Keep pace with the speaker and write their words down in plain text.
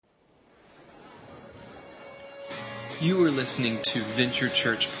You are listening to Venture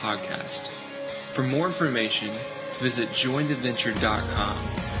Church Podcast. For more information, visit jointheventure.com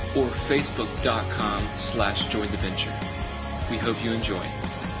or facebook.com/jointheventure. We hope you enjoy.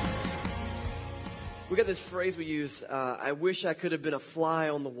 We got this phrase we use, I wish I could have been a fly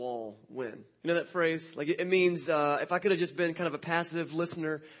on the wall when. You know that phrase? Like it means if I could have just been kind of a passive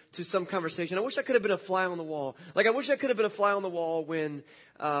listener to some conversation. I wish I could have been a fly on the wall. Like I wish I could have been a fly on the wall when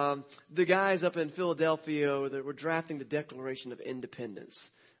the guys up in Philadelphia that were drafting the Declaration of Independence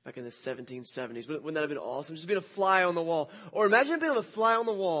back in the 1770s. Wouldn't that have been awesome? Just being a fly on the wall. Or imagine being a fly on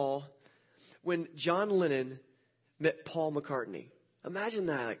the wall when John Lennon met Paul McCartney. Imagine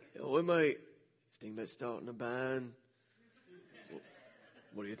that. Like, oh, mate. Think about starting a band.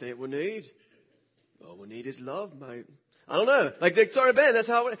 What do you think we need? All we need is love, mate. I don't know. Like they started a band. That's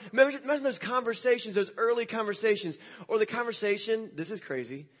how. Imagine those conversations, those early conversations, or the conversation. This is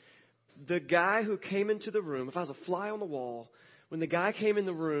crazy. The guy who came into the room. If I was a fly on the wall, when the guy came in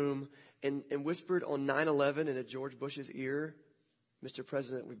the room and whispered on 9/11 into George Bush's ear, "Mr.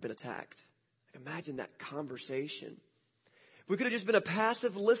 President, we've been attacked." Like, imagine that conversation. We could have just been a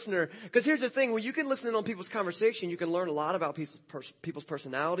passive listener. Because here's the thing. When you can listen in on people's conversation, you can learn a lot about people's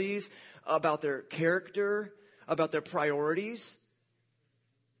personalities, about their character, about their priorities.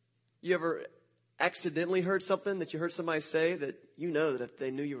 You ever accidentally heard something that you heard somebody say that you know that if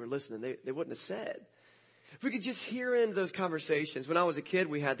they knew you were listening, they wouldn't have said? If we could just hear into those conversations. When I was a kid,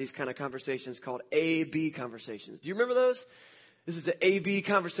 we had these kind of conversations called A-B conversations. Do you remember those? This is an A-B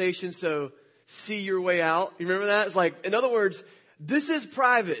conversation, so see your way out. You remember that? It's like, in other words, this is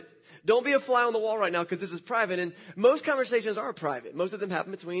private. Don't be a fly on the wall right now because this is private. And most conversations are private. Most of them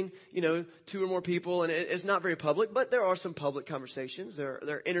happen between, two or more people. And it's not very public, but there are some public conversations. There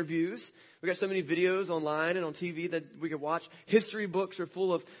are interviews. We got so many videos online and on TV that we could watch. History books are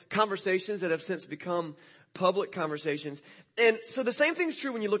full of conversations that have since become public conversations. And so the same thing's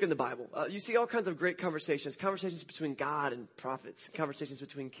true when you look in the Bible. You see all kinds of great conversations between God and prophets, conversations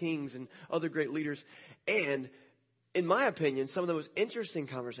between kings and other great leaders. And in my opinion, some of the most interesting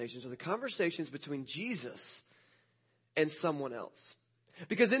conversations are the conversations between Jesus and someone else.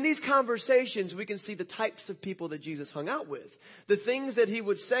 Because in these conversations, we can see the types of people that Jesus hung out with. The things that he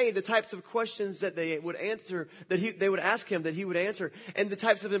would say, the types of questions that they would answer, they would ask him that he would answer, and the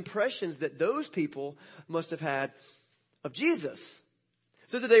types of impressions that those people must have had of Jesus.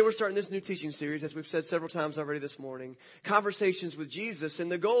 So today we're starting this new teaching series, as we've said several times already this morning, Conversations with Jesus. And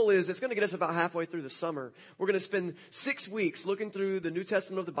the goal is, it's going to get us about halfway through the summer. We're going to spend 6 weeks looking through the New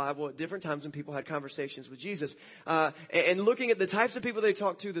Testament of the Bible at different times when people had conversations with Jesus. And looking at the types of people they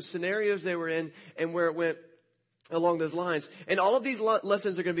talked to, the scenarios they were in, and where it went along those lines. And all of these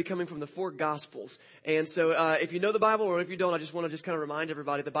lessons are going to be coming from the 4 Gospels. And so if you know the Bible or if you don't, I just want to kind of remind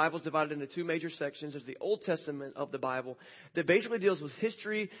everybody, the Bible is divided into 2 major sections. There's the Old Testament of the Bible that basically deals with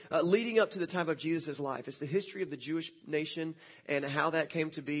history leading up to the time of Jesus' life. It's the history of the Jewish nation and how that came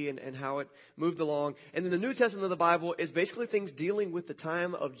to be and how it moved along. And then the New Testament of the Bible is basically things dealing with the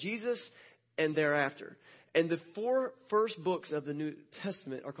time of Jesus and thereafter. And the 4 first books of the New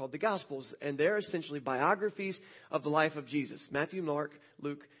Testament are called the Gospels, and they're essentially biographies of the life of Jesus. Matthew, Mark,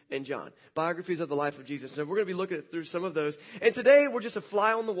 Luke, and John. Biographies of the life of Jesus. So we're going to be looking through some of those. And today we're just a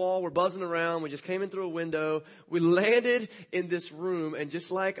fly on the wall. We're buzzing around. We just came in through a window. We landed in this room, and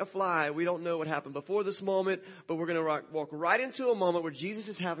just like a fly, we don't know what happened before this moment, but we're going to walk right into a moment where Jesus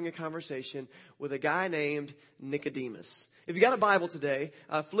is having a conversation with a guy named Nicodemus. If you got a Bible today,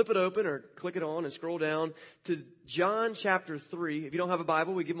 flip it open or click it on and scroll down to John chapter 3. If you don't have a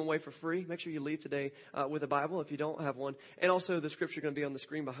Bible, we give them away for free. Make sure you leave today with a Bible if you don't have one. And also the scripture is going to be on the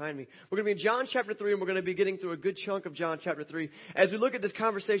screen behind me. We're going to be in John chapter 3, and we're going to be getting through a good chunk of John chapter 3 as we look at this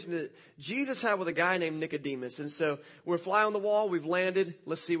conversation that Jesus had with a guy named Nicodemus. And so we're a fly on the wall. We've landed.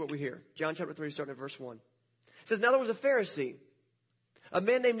 Let's see what we hear. John chapter 3, starting at verse 1. It says, "Now there was a Pharisee, a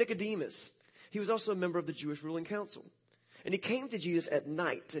man named Nicodemus. He was also a member of the Jewish ruling council. And he came to Jesus at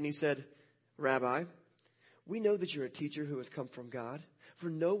night, and he said, 'Rabbi, we know that you're a teacher who has come from God, for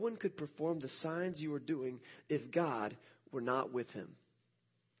no one could perform the signs you are doing if God were not with him.'"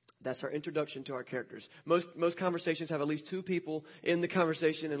 That's our introduction to our characters. Most conversations have at least 2 people in the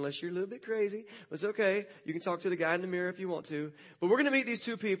conversation, unless you're a little bit crazy. It's okay. You can talk to the guy in the mirror if you want to. But we're going to meet these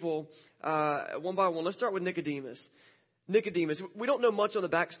 2 people one by one. Let's start with Nicodemus. Nicodemus. We don't know much on the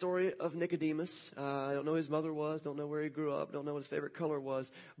backstory of Nicodemus. I don't know who his mother was. Don't know where he grew up. Don't know what his favorite color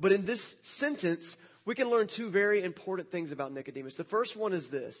was. But in this sentence, we can learn 2 very important things about Nicodemus. The first one is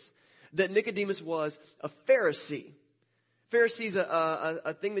this, that Nicodemus was a Pharisee. Pharisees,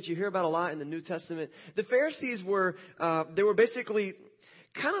 a thing that you hear about a lot in the New Testament. The Pharisees were basically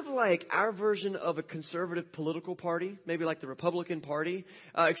kind of like our version of a conservative political party, maybe like the Republican Party,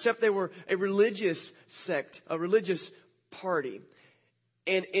 except they were a religious sect, a religious party.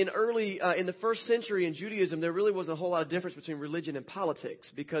 And in the first century in Judaism, there really wasn't a whole lot of difference between religion and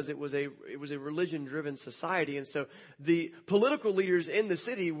politics because it was a religion-driven society. And so the political leaders in the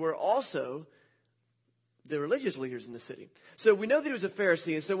city were also the religious leaders in the city. So we know that he was a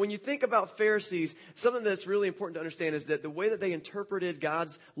Pharisee. And so when you think about Pharisees, something that's really important to understand is that the way that they interpreted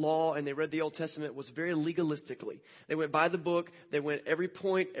God's law and they read the Old Testament was very legalistically. They went by the book. They went every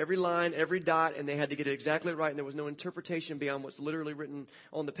point, every line, every dot, and they had to get it exactly right. And there was no interpretation beyond what's literally written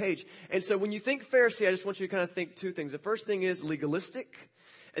on the page. And so when you think Pharisee, I just want you to kind of think two things. The first thing is legalistic.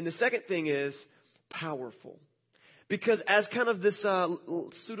 And the second thing is powerful. Because as kind of this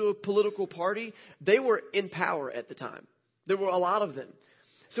pseudo-political party, they were in power at the time. There were a lot of them.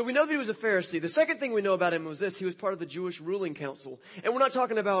 So we know that he was a Pharisee. The second thing we know about him was this. He was part of the Jewish ruling council. And we're not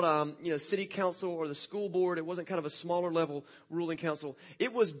talking about, city council or the school board. It wasn't kind of a smaller level ruling council.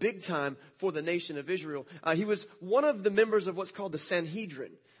 It was big time for the nation of Israel. He was one of the members of what's called the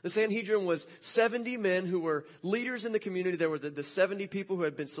Sanhedrin. The Sanhedrin was 70 men who were leaders in the community. There were the 70 people who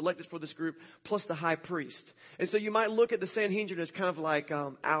had been selected for this group, plus the high priest. And so you might look at the Sanhedrin as kind of like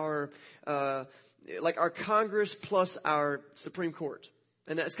our Congress plus our Supreme Court.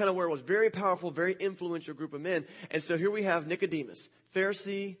 And that's kind of where it was. Very powerful, very influential group of men. And so here we have Nicodemus,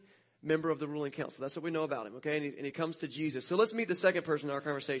 Pharisee, member of the ruling council. That's what we know about him, okay? And he comes to Jesus. So let's meet the second person in our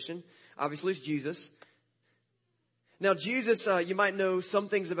conversation. Obviously, it's Jesus. Now, Jesus, you might know some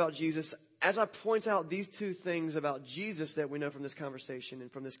things about Jesus. As I point out these two things about Jesus that we know from this conversation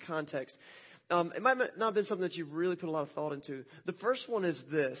and from this context, it might not have been something that you've really put a lot of thought into. The first one is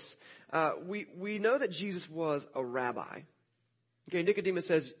this. We know that Jesus was a rabbi. Okay, Nicodemus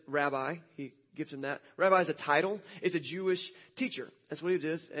says rabbi. He gives him that. Rabbi is a title. It's a Jewish teacher. That's what he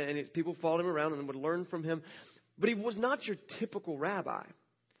did. And people followed him around and would learn from him. But he was not your typical rabbi.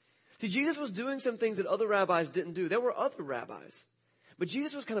 See, Jesus was doing some things that other rabbis didn't do. There were other rabbis. But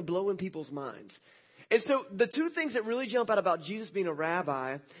Jesus was kind of blowing people's minds. And so the two things that really jump out about Jesus being a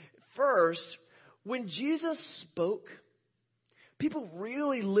rabbi, first, when Jesus spoke, people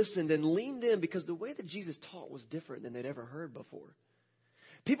really listened and leaned in because the way that Jesus taught was different than they'd ever heard before.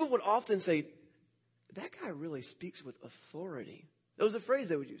 People would often say, that guy really speaks with authority. That was a phrase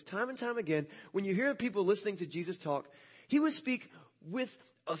they would use time and time again. When you hear people listening to Jesus talk, he would speak with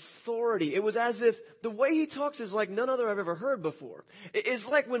authority. It was as if the way he talks is like none other I've ever heard before. It's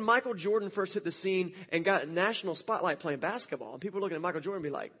like when Michael Jordan first hit the scene and got a national spotlight playing basketball. And people were looking at Michael Jordan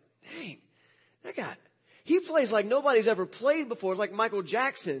and be like, dang, that guy, he plays like nobody's ever played before. It's like Michael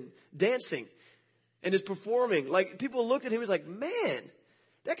Jackson dancing and is performing. Like people looked at him and was like, man,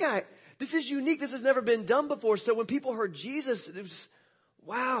 that guy, this is unique. This has never been done before. So when people heard Jesus, it was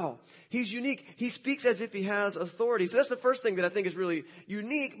wow, he's unique. He speaks as if he has authority. So that's the first thing that I think is really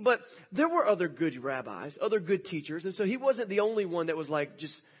unique. But there were other good rabbis, other good teachers. And so he wasn't the only one that was like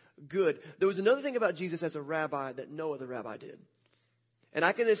just good. There was another thing about Jesus as a rabbi that no other rabbi did. And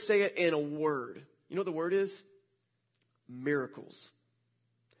I can just say it in a word. You know what the word is? Miracles.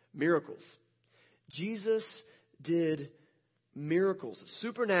 Miracles. Jesus did miracles.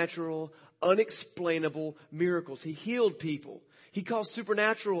 Supernatural, unexplainable miracles. He healed people. He caused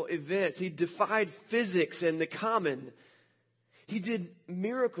supernatural events. He defied physics and the common. He did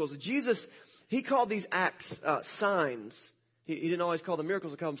miracles. Jesus, he called these acts signs. He didn't always call them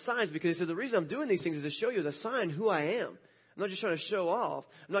miracles. He called them signs because he said, the reason I'm doing these things is to show you as a sign who I am. I'm not just trying to show off.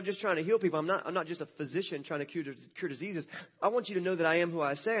 I'm not just trying to heal people. I'm not just a physician trying to cure diseases. I want you to know that I am who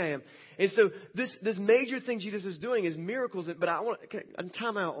I say I am. And so this major thing Jesus is doing is miracles. But I want to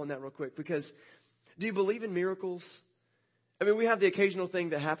time out on that real quick because do you believe in miracles? I mean, we have the occasional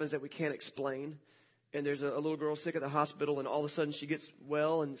thing that happens that we can't explain. And there's a little girl sick at the hospital and all of a sudden she gets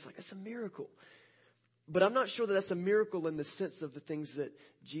well and it's like, that's a miracle. But I'm not sure that that's a miracle in the sense of the things that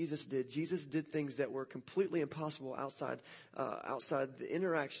Jesus did. Jesus did things that were completely impossible outside the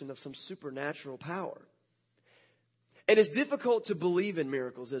interaction of some supernatural power. And it's difficult to believe in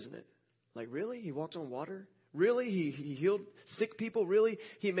miracles, isn't it? Like, really? He walked on water? Really? He healed sick people? Really?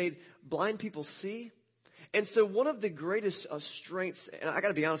 He made blind people see? And so one of the greatest strengths, and I got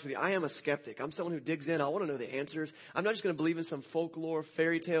to be honest with you, I am a skeptic. I'm someone who digs in. I want to know the answers. I'm not just going to believe in some folklore,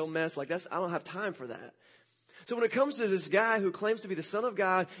 fairy tale mess. Like I don't have time for that. So when it comes to this guy who claims to be the Son of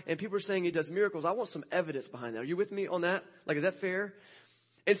God and people are saying he does miracles, I want some evidence behind that. Are you with me on that? Like, is that fair?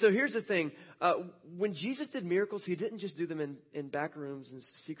 And so here's the thing. When Jesus did miracles, he didn't just do them in back rooms and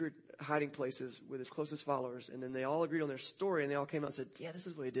secret hiding places with his closest followers. And then they all agreed on their story and they all came out and said, yeah, this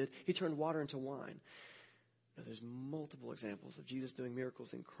is what he did. He turned water into wine. No, there's multiple examples of Jesus doing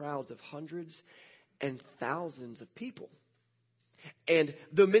miracles in crowds of hundreds and thousands of people. And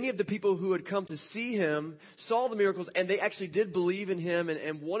though many of the people who had come to see him saw the miracles and they actually did believe in him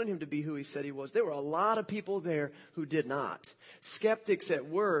and wanted him to be who he said he was, there were a lot of people there who did not. Skeptics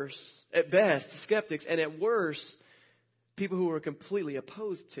at best, skeptics, and at worst, people who were completely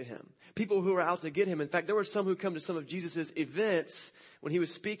opposed to him. People who were out to get him. In fact, there were some who come to some of Jesus' events when he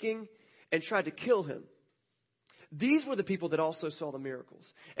was speaking and tried to kill him. These were the people that also saw the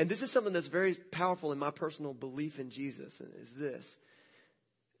miracles. And this is something that's very powerful in my personal belief in Jesus, is this.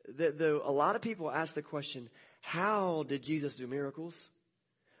 That though a lot of people ask the question, how did Jesus do miracles?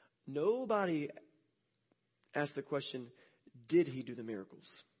 Nobody asked the question, did he do the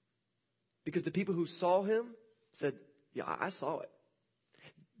miracles? Because the people who saw him said, yeah, I saw it.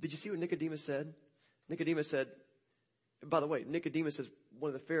 Did you see what Nicodemus said? Nicodemus said, by the way, Nicodemus is one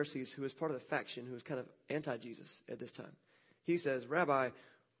of the Pharisees who is part of the faction who is kind of anti-Jesus at this time. He says, Rabbi,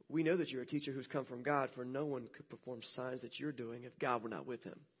 we know that you're a teacher who's come from God, for no one could perform signs that you're doing if God were not with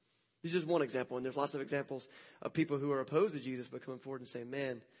him. This is just one example, and there's lots of examples of people who are opposed to Jesus but coming forward and saying,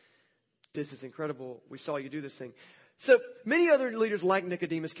 man, this is incredible. We saw you do this thing. So many other leaders like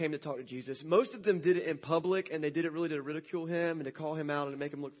Nicodemus came to talk to Jesus. Most of them did it in public, and they did it really to ridicule him and to call him out and to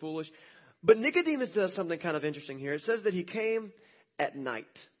make him look foolish. But Nicodemus does something kind of interesting here. It says that he came at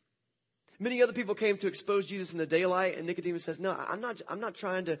night. Many other people came to expose Jesus in the daylight, and Nicodemus says, no, I'm not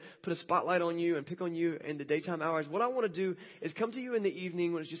trying to put a spotlight on you and pick on you in the daytime hours. What I want to do is come to you in the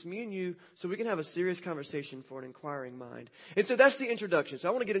evening when it's just me and you so we can have a serious conversation for an inquiring mind. And so that's the introduction. So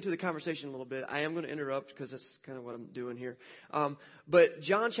I want to get into the conversation a little bit. I am going to interrupt because that's kind of what I'm doing here. But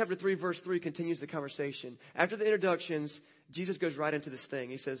John chapter 3, verse 3 continues the conversation. After the introductions, Jesus goes right into this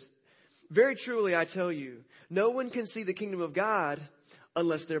thing. He says, very truly, I tell you, no one can see the kingdom of God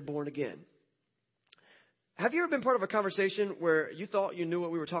unless they're born again. Have you ever been part of a conversation where you thought you knew what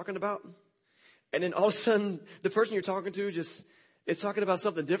we were talking about? And then all of a sudden, the person you're talking to just is talking about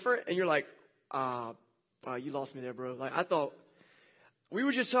something different. And you're like, you lost me there, bro. Like, I thought we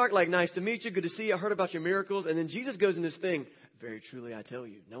were just talking like, nice to meet you. Good to see you. I heard about your miracles. And then Jesus goes in this thing. Very truly, I tell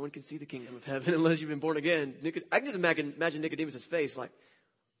you, no one can see the kingdom of heaven unless you've been born again. I can just imagine Nicodemus' face like,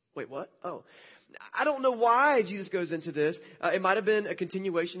 wait, what? Oh, I don't know why Jesus goes into this. It might have been a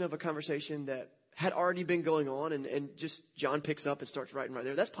continuation of a conversation that had already been going on and just John picks up and starts writing right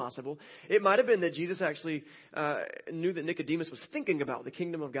there. That's possible. It might have been that Jesus actually knew that Nicodemus was thinking about the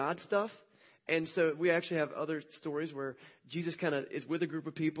kingdom of God stuff. And so we actually have other stories where Jesus kind of is with a group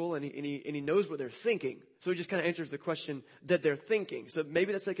of people and he knows what they're thinking. So he just kind of answers the question that they're thinking. So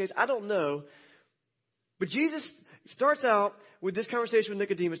maybe that's the case. I don't know. But Jesus starts out with this conversation with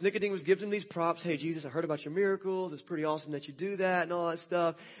Nicodemus. Nicodemus gives him these props. Hey, Jesus, I heard about your miracles. It's pretty awesome that you do that and all that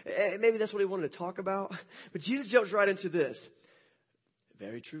stuff. Maybe that's what he wanted to talk about. But Jesus jumps right into this.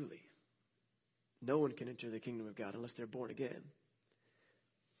 Very truly, no one can enter the kingdom of God unless they're born again.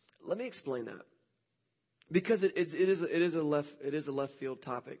 Let me explain that. Because it is a left field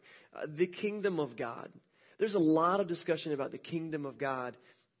topic. The kingdom of God. There's a lot of discussion about the kingdom of God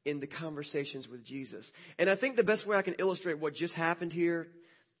in the conversations with Jesus. And I think the best way I can illustrate what just happened here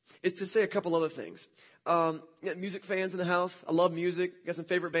is to say a couple other things. Music fans in the house. I love music. Got some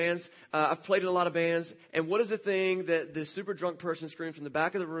favorite bands. I've played in a lot of bands. And what is the thing that the super drunk person screams from the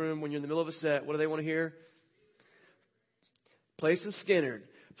back of the room when you're in the middle of a set? What do they want to hear? Play some Skynyrd.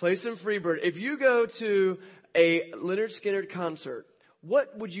 Play some Freebird. If you go to a Lynyrd Skynyrd concert,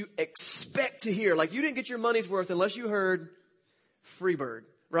 what would you expect to hear? Like, you didn't get your money's worth unless you heard Freebird.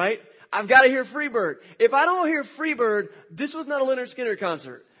 Right? I've got to hear Freebird. If I don't hear Freebird, this was not a Lynyrd Skynyrd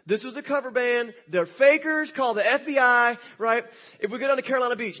concert. This was a cover band. They're fakers. Call the FBI. Right? If we go down to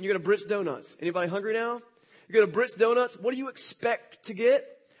Carolina Beach and you go to Britt's Donuts. Anybody hungry now? You go to Britt's Donuts. What do you expect to get?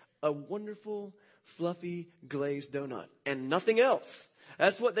 A wonderful, fluffy, glazed donut. And nothing else.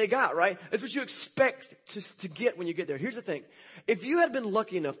 That's what they got, right? That's what you expect to get when you get there. Here's the thing. If you had been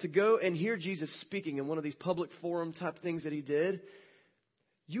lucky enough to go and hear Jesus speaking in one of these public forum type things that he did,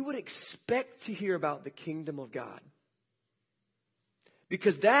 you would expect to hear about the kingdom of God.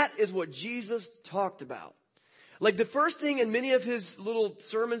 Because that is what Jesus talked about. Like the first thing in many of his little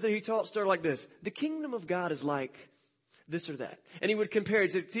sermons that he taught started like this. The kingdom of God is like this or that. And he would compare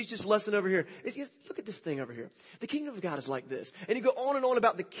it. He'd say, teach this lesson over here. Look at this thing over here. The kingdom of God is like this. And he'd go on and on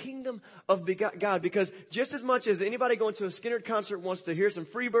about the kingdom of God. Because just as much as anybody going to a Skynyrd concert wants to hear some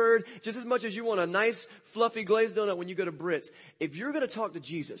Freebird, just as much as you want a nice, fluffy, glazed donut when you go to Britt's, if you're going to talk to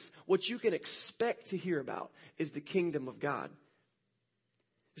Jesus, what you can expect to hear about is the kingdom of God.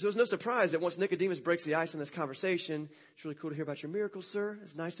 So it's no surprise that once Nicodemus breaks the ice in this conversation, it's really cool to hear about your miracles, sir.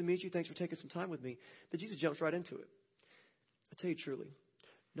 It's nice to meet you. Thanks for taking some time with me. That Jesus jumps right into it. I tell you truly,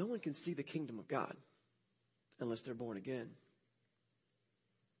 no one can see the kingdom of God unless they're born again.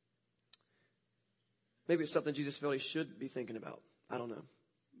 Maybe it's something Jesus felt he should be thinking about. I don't know.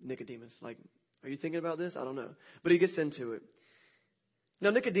 Nicodemus, like, are you thinking about this? I don't know. But he gets into it. Now,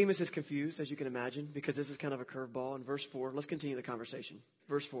 Nicodemus is confused, as you can imagine, because this is kind of a curveball. In verse 4, let's continue the conversation.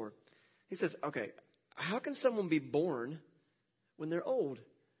 Verse 4, he says, okay, how can someone be born when they're old?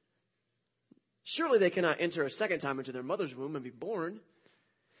 Surely they cannot enter a second time into their mother's womb and be born.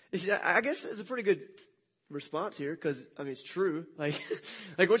 You see, I guess it's a pretty good response here, because, I mean, it's true. Like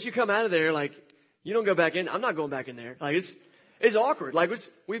once you come out of there, like, you don't go back in. I'm not going back in there. Like, it's awkward. Like,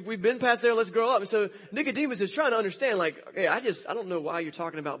 we've been past there. Let's grow up. And so Nicodemus is trying to understand, like, okay, I don't know why you're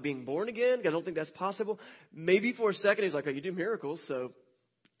talking about being born again. I don't think that's possible. Maybe for a second he's like, oh, you do miracles. So,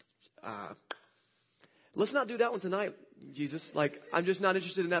 let's not do that one tonight, Jesus. Like, I'm just not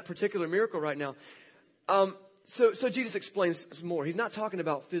interested in that particular miracle right now. So Jesus explains some more. He's not talking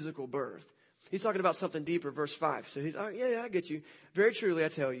about physical birth. He's talking about something deeper, verse 5. So he's, all right, yeah, I get you. Very truly, I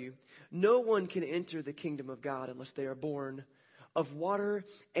tell you, no one can enter the kingdom of God unless they are born of water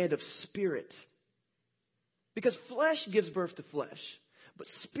and of spirit. Because flesh gives birth to flesh, but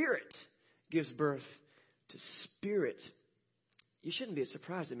spirit gives birth to spirit. You shouldn't be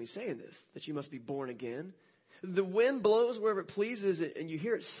surprised at me saying this, that you must be born again. The wind blows wherever it pleases, and you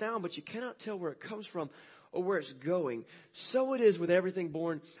hear its sound, but you cannot tell where it comes from or where it's going. So it is with everything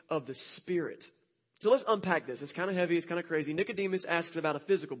born of the Spirit. So let's unpack this. It's kind of heavy. It's kind of crazy. Nicodemus asks about a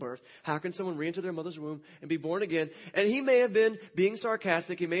physical birth. How can someone re-enter their mother's womb and be born again? And he may have been being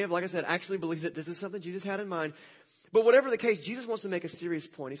sarcastic. He may have, like I said, actually believed that this is something Jesus had in mind. But whatever the case, Jesus wants to make a serious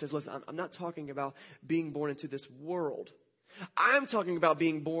point. He says, listen, I'm not talking about being born into this world. I'm talking about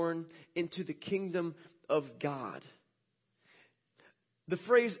being born into the kingdom of God. The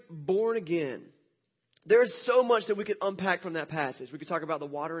phrase born again. There's so much that we could unpack from that passage. We could talk about the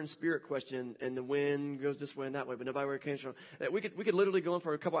water and spirit question, and the wind goes this way and that way, but nobody where it came from. We could literally go on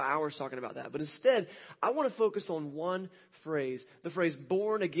for a couple of hours talking about that. But instead, I want to focus on one phrase, the phrase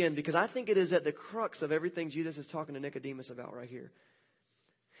born again, because I think it is at the crux of everything Jesus is talking to Nicodemus about right here.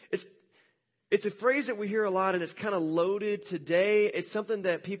 It's a phrase that we hear a lot, and it's kind of loaded today. It's something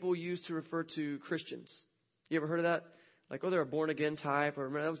that people use to refer to Christians. You ever heard of that? Like, oh, they're a born-again type, or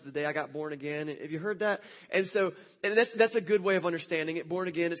remember, that was the day I got born again. Have you heard that? And that's a good way of understanding it. Born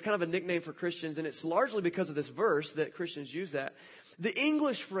again is kind of a nickname for Christians, and it's largely because of this verse that Christians use that. The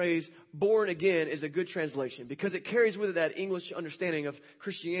English phrase, born again, is a good translation because it carries with it that English understanding of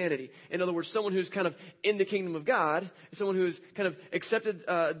Christianity. In other words, someone who's kind of in the kingdom of God, someone who's kind of accepted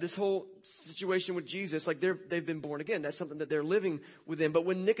this whole situation with Jesus, like they've been born again. That's something that they're living within. But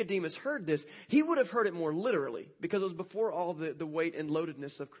when Nicodemus heard this, he would have heard it more literally because it was before all the weight and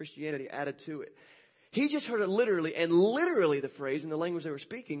loadedness of Christianity added to it. He just heard it literally, and literally the phrase, in the language they were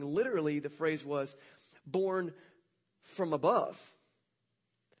speaking, literally the phrase was born from above.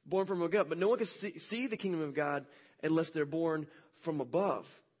 Born from above. But no one can see the kingdom of God unless they're born from above,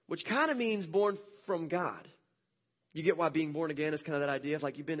 which kind of means born from God. You get why being born again is kind of that idea of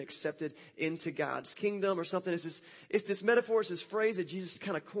like you've been accepted into God's kingdom or something. It's this metaphor, it's this phrase that Jesus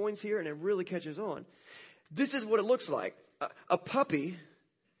kind of coins here, and it really catches on. This is what it looks like. A puppy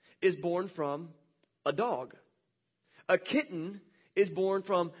is born from a dog. A kitten is born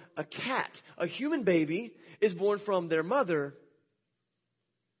from a cat. A human baby is born from their mother.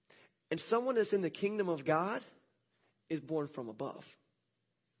 And someone that's in the kingdom of God is born from above.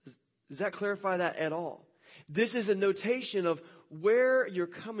 Does that clarify that at all? This is a notation of where you're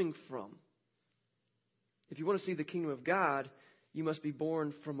coming from. If you want to see the kingdom of God, you must be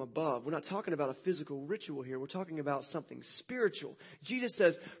born from above. We're not talking about a physical ritual here. We're talking about something spiritual. Jesus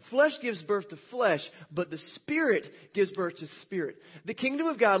says, flesh gives birth to flesh, but the Spirit gives birth to spirit. The kingdom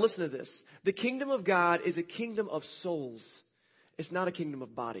of God, listen to this. The kingdom of God is a kingdom of souls. It's not a kingdom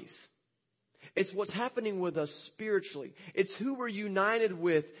of bodies. It's what's happening with us spiritually. It's who we're united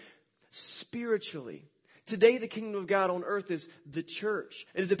with spiritually. Today, the kingdom of God on earth is the church.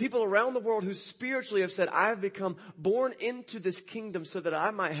 It is the people around the world who spiritually have said, I have become born into this kingdom so that I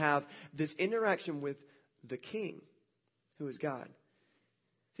might have this interaction with the King, who is God.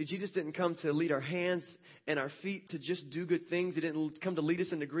 See, Jesus didn't come to lead our hands and our feet to just do good things. He didn't come to lead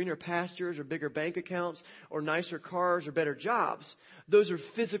us into greener pastures or bigger bank accounts or nicer cars or better jobs. Those are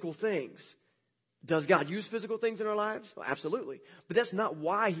physical things. Does God use physical things in our lives? Well, absolutely. But that's not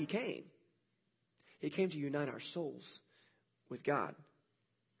why He came. He came to unite our souls with God.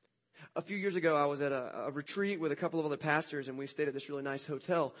 A few years ago, I was at a retreat with a couple of other pastors, and we stayed at this really nice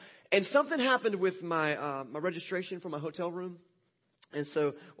hotel. And something happened with my registration for my hotel room. And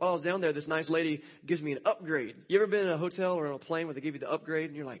so while I was down there, this nice lady gives me an upgrade. You ever been in a hotel or on a plane where they give you the upgrade?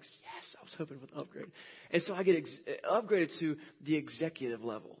 And you're like, yes, I was hoping for the upgrade. And so I get upgraded to the executive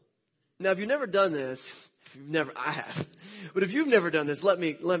level. Now, if you've never done this, I have. But if you've never done this, let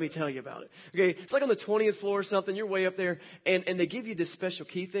me tell you about it. Okay, it's like on the 20th floor or something. You're way up there, and they give you this special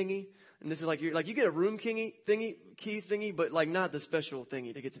key thingy. And this is like you get a room key thingy, but like not the special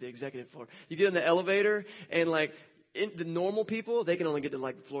thingy to get to the executive floor. You get in the elevator, and like the normal people, they can only get to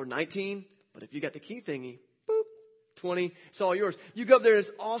like floor 19. But if you got the key thingy, boop, 20, it's all yours. You go up there, and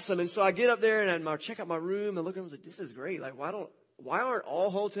it's awesome. And so I get up there, and I check out my room, and look at them, and I'm like, this is great. Like, why aren't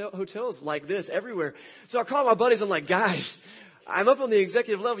all hotels like this everywhere? So I call my buddies. I'm like, guys, I'm up on the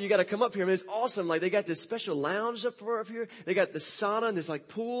executive level. You got to come up here. I mean, it's awesome. Like, they got this special lounge up here. They got the sauna and this like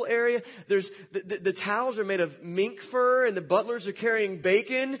pool area. There's the towels are made of mink fur, and the butlers are carrying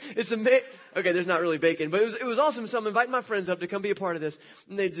bacon. It's amazing. Okay, there's not really bacon, but it was awesome. So I'm inviting my friends up to come be a part of this,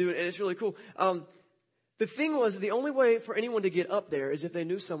 and they do it, and it's really cool. The thing was, the only way for anyone to get up there is if they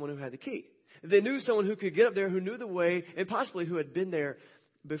knew someone who had the key. They knew someone who could get up there, who knew the way, and possibly who had been there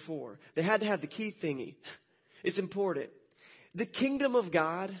before. They had to have the key thingy. It's important. The kingdom of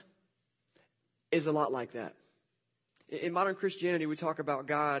God is a lot like that. In modern Christianity, we talk about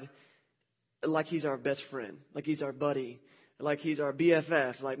God like he's our best friend, like he's our buddy, like he's our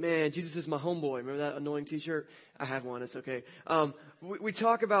BFF. Like, man, Jesus is my homeboy. Remember that annoying t-shirt? I have one. It's okay. We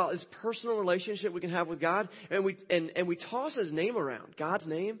talk about this personal relationship we can have with God, and we toss his name around, God's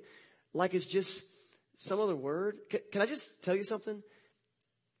name, like it's just some other word. Can I just tell you something?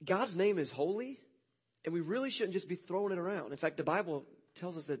 God's name is holy, and we really shouldn't just be throwing it around. In fact, the Bible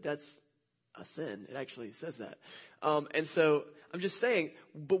tells us that that's a sin. It actually says that. And so I'm just saying,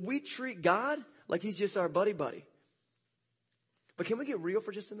 but we treat God like he's just our buddy. But can we get real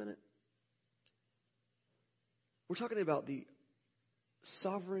for just a minute? We're talking about the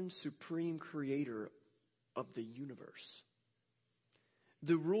sovereign, supreme creator of the universe.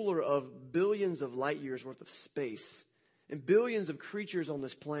 The ruler of billions of light years worth of space and billions of creatures on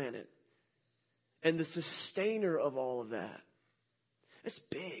this planet. And the sustainer of all of that. It's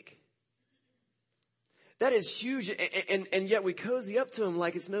big. That is huge. And yet we cozy up to him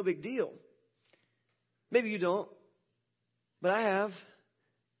like it's no big deal. Maybe you don't. But I have.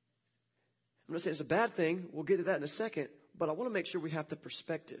 I'm not saying it's a bad thing. We'll get to that in a second. But I want to make sure we have the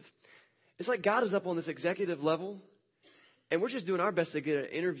perspective. It's like God is up on this executive level. And we're just doing our best to get an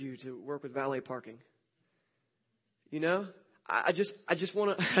interview to work with valet parking. You know? I just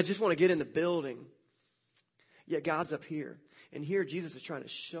want to get in the building. Yet God's up here. And here Jesus is trying to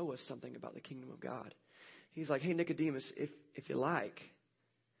show us something about the kingdom of God. He's like, hey, Nicodemus, if you like,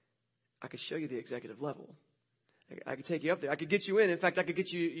 I could show you the executive level. I could take you up there. I could get you in. In fact, I could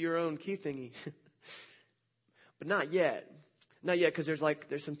get you your own key thingy. But not yet. Not yet, because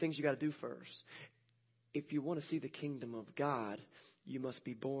there's some things you got to do first. If you want to see the kingdom of God, you must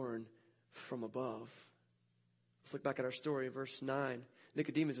be born from above. Let's look back at our story, verse 9.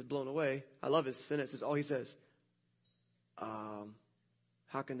 Nicodemus is blown away. I love his sentence. It's all he says.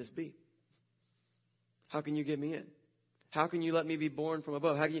 How can this be? How can you get me in? How can you let me be born from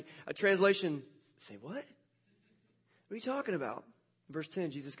above? How can you? A translation say, what? What are you talking about? Verse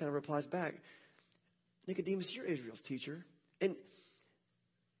 10, Jesus kind of replies back. Nicodemus, you're Israel's teacher. And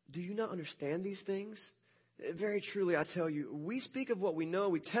do you not understand these things? Very truly, I tell you, we speak of what we know,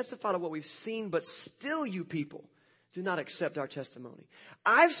 we testify to what we've seen, but still you people do not accept our testimony.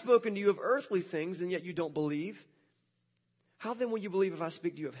 I've spoken to you of earthly things, and yet you don't believe. How then will you believe if I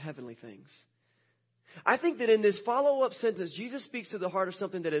speak to you of heavenly things? I think that in this follow-up sentence, Jesus speaks to the heart of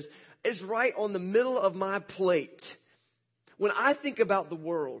something that is right on the middle of my plate. When I think about the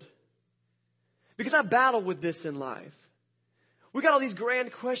world, because I battle with this in life, we got all these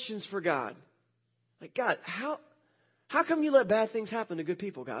grand questions for God. Like, God, how come you let bad things happen to good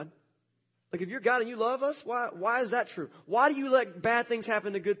people, God? Like, if you're God and you love us, why is that true? Why do you let bad things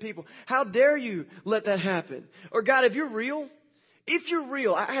happen to good people? How dare you let that happen? Or God, if you're real,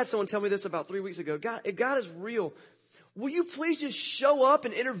 I had someone tell me this about 3 weeks ago. God, if God is real, will you please just show up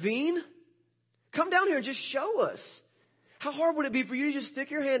and intervene? Come down here and just show us. How hard would it be for you to just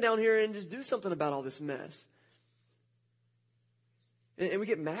stick your hand down here and just do something about all this mess? And we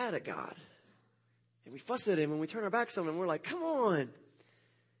get mad at God. And we fuss at him and we turn our backs on him and we're like, come on.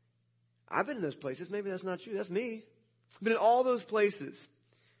 I've been in those places. Maybe that's not you. That's me. I've been in all those places.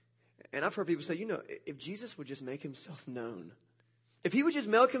 And I've heard people say, if Jesus would just make himself known, if he would just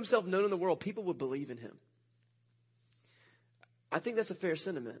make himself known in the world, people would believe in him. I think that's a fair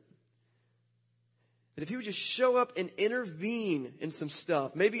sentiment. And if he would just show up and intervene in some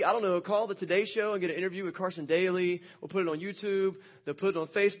stuff, maybe, I don't know, call the Today Show and get an interview with Carson Daly. We'll put it on YouTube. They'll put it on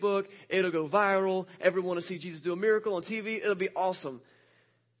Facebook. It'll go viral. Everyone will see Jesus do a miracle on TV. It'll be awesome.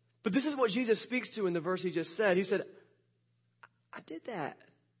 But this is what Jesus speaks to in the verse he just said. He said, I did that.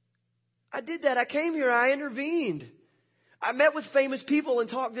 I did that. I came here. I intervened. I met with famous people and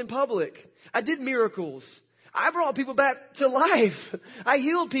talked in public. I did miracles. I brought people back to life. I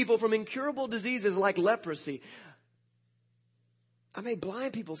healed people from incurable diseases like leprosy. I made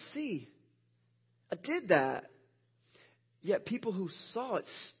blind people see. I did that. Yet people who saw it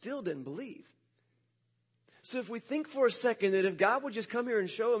still didn't believe. So if we think for a second that if God would just come here and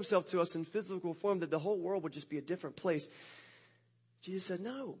show himself to us in physical form, that the whole world would just be a different place, Jesus said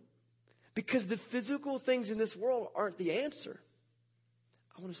no. Because the physical things in this world aren't the answer.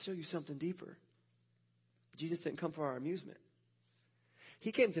 I want to show you something deeper. Jesus didn't come for our amusement.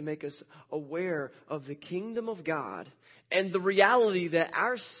 He came to make us aware of the kingdom of God and the reality that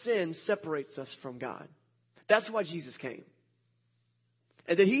our sin separates us from God. That's why Jesus came.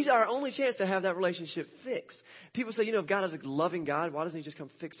 And that he's our only chance to have that relationship fixed. People say, if God is a loving God, why doesn't he just come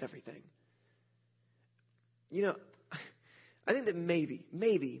fix everything? I think that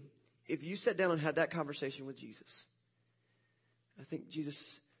maybe, if you sat down and had that conversation with Jesus, I think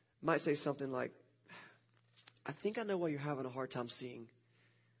Jesus might say something like, I think I know why you're having a hard time seeing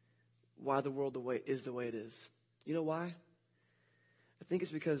why the world is the way it is. You know why? I think it's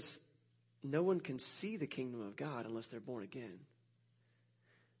because no one can see the kingdom of God unless they're born again.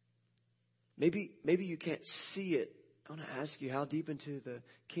 Maybe you can't see it. I want to ask you, how deep into the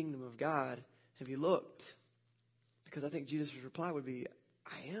kingdom of God have you looked? Because I think Jesus' reply would be,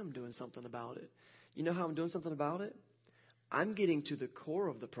 I am doing something about it. You know how I'm doing something about it? I'm getting to the core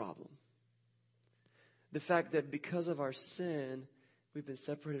of the problem. The fact that because of our sin, we've been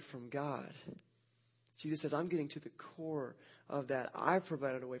separated from God. Jesus says, I'm getting to the core of that. I've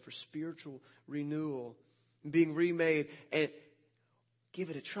provided a way for spiritual renewal, being remade, and give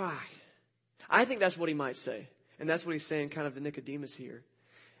it a try. I think that's what he might say. And that's what he's saying kind of to Nicodemus here.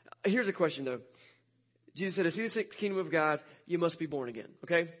 Here's a question, though. Jesus said, to see the kingdom of God, you must be born again.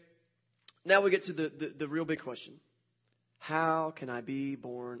 Okay? Now we get to the real big question. How can I be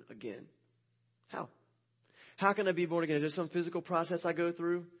born again? How? How can I be born again? Is there some physical process I go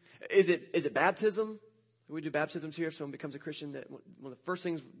through? Is it baptism? We do baptisms here if someone becomes a Christian. That one of the first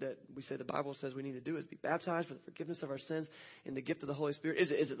things that we say the Bible says we need to do is be baptized for the forgiveness of our sins and the gift of the Holy Spirit.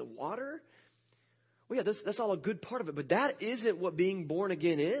 Is it the water? Well, yeah, that's all a good part of it. But that isn't what being born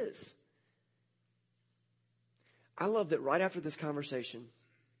again is. I love that right after this conversation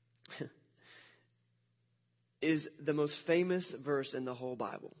is the most famous verse in the whole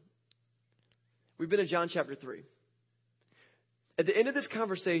Bible. We've been in John chapter 3. At the end of this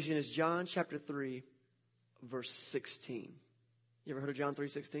conversation is John chapter 3, verse 16. You ever heard of John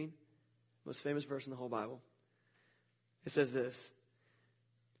 3:16? Most famous verse in the whole Bible. It says this: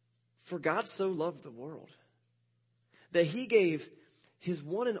 For God so loved the world that he gave his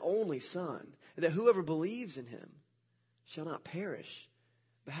one and only Son, that whoever believes in him shall not perish,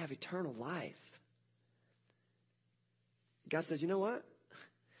 but have eternal life. God says, you know what?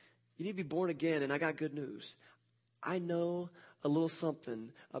 You need to be born again, and I got good news. I know a little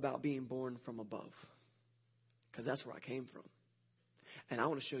something about being born from above, because that's where I came from. And I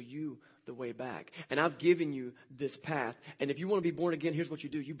want to show you the way back. And I've given you this path. And if you want to be born again, here's what you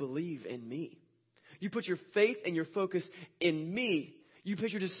do. You believe in me. You put your faith and your focus in me. You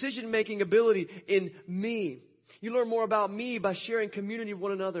put your decision-making ability in me. You learn more about me by sharing community with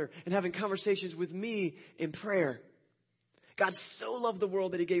one another and having conversations with me in prayer. God so loved the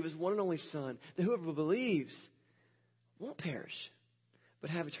world that he gave his one and only Son, that whoever believes won't perish, but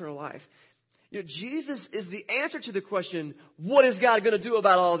have eternal life. Jesus is the answer to the question, what is God going to do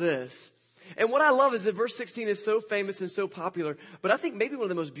about all this? And what I love is that verse 16 is so famous and so popular, but I think maybe one of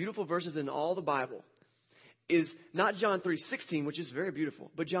the most beautiful verses in all the Bible is not John 3:16, which is very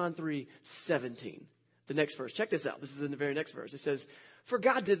beautiful, but John 3:17. The next verse. Check this out. This is in the very next verse. It says, For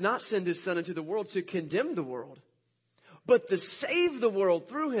God did not send his Son into the world to condemn the world, but to save the world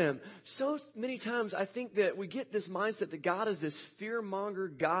through him. So many times I think that we get this mindset that God is this fear-monger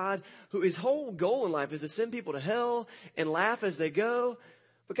God who his whole goal in life is to send people to hell and laugh as they go.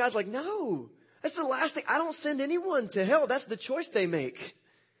 But God's like, no, that's the last thing. I don't send anyone to hell. That's the choice they make.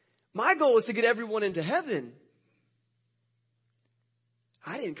 My goal is to get everyone into heaven.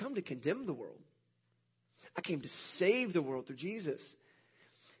 I didn't come to condemn the world. I came to save the world through Jesus.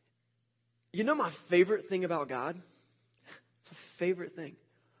 You know my favorite thing about God? It's a favorite thing.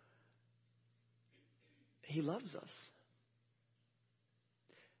 He loves us.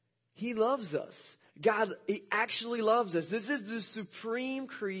 He loves us. God, He actually loves us. This is the supreme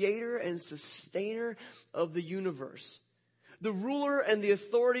creator and sustainer of the universe. The ruler and the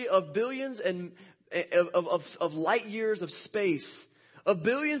authority of billions and of light years of space, of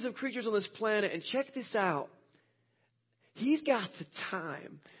billions of creatures on this planet. And check this out. He's got the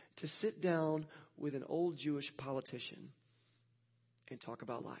time to sit down with an old Jewish politician and talk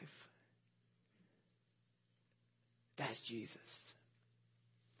about life. That's Jesus.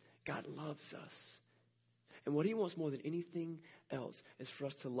 God loves us. And what He wants more than anything else is for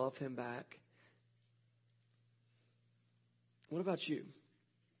us to love Him back. What about you?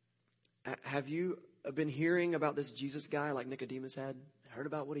 Have you been hearing about this Jesus guy like Nicodemus had? Heard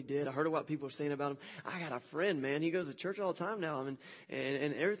about what he did. I heard what people are saying about him. I got a friend, man. He goes to church all the time now. I mean,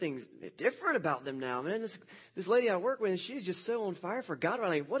 and everything's different about them now. Man, this lady I work with, she's just so on fire for God.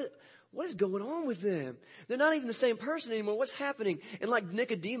 Like, what is going on with them? They're not even the same person anymore. What's happening? And like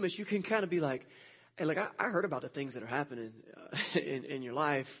Nicodemus, you can kind of be like, hey, like I heard about the things that are happening in your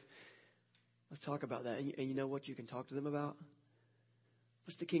life. Let's talk about that. And you know what you can talk to them about?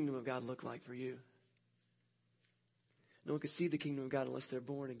 What's the kingdom of God look like for you? No one can see the kingdom of God unless they're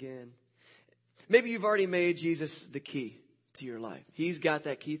born again. Maybe you've already made Jesus the key to your life. He's got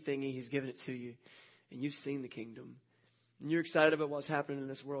that key thingy. He's given it to you. And you've seen the kingdom. And you're excited about what's happening in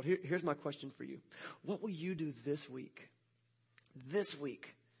this world. Here's my question for you. What will you do this week,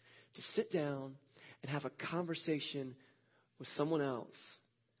 to sit down and have a conversation with someone else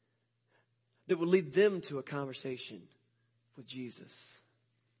that will lead them to a conversation with Jesus?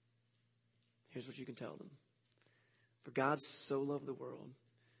 Here's what you can tell them. For God so loved the world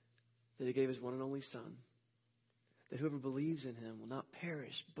that He gave His one and only Son, that whoever believes in Him will not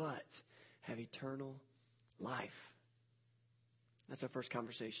perish, but have eternal life. That's our first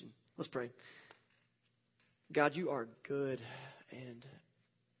conversation. Let's pray. God, You are good, and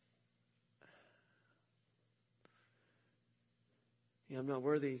I'm not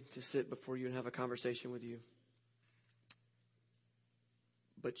worthy to sit before You and have a conversation with You.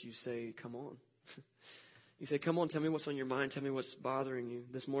 But You say, come on. You say, come on, tell me what's on your mind. Tell me what's bothering you.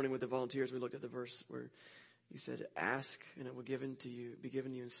 This morning with the volunteers, we looked at the verse where You said, ask and it will be given to you,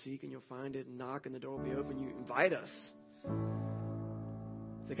 and seek and you'll find it, and knock and the door will be open. You invite us.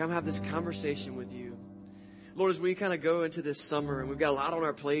 So come have this conversation with You. Lord, as we kind of go into this summer and we've got a lot on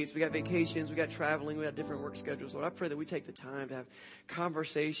our plates, we got vacations, we got traveling, we got different work schedules. Lord, I pray that we take the time to have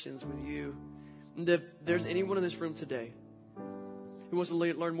conversations with You. And if there's anyone in this room today who wants to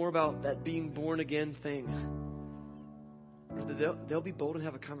learn more about that being born again thing, they'll be bold and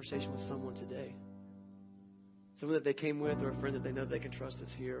have a conversation with someone today. Someone that they came with or a friend that they know they can trust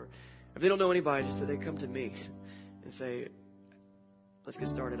is here. If they don't know anybody, just that they come to me and say, let's get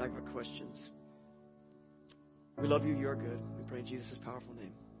started. I have questions. We love You. You're good. We pray in Jesus' powerful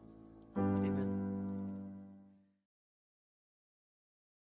name. Amen.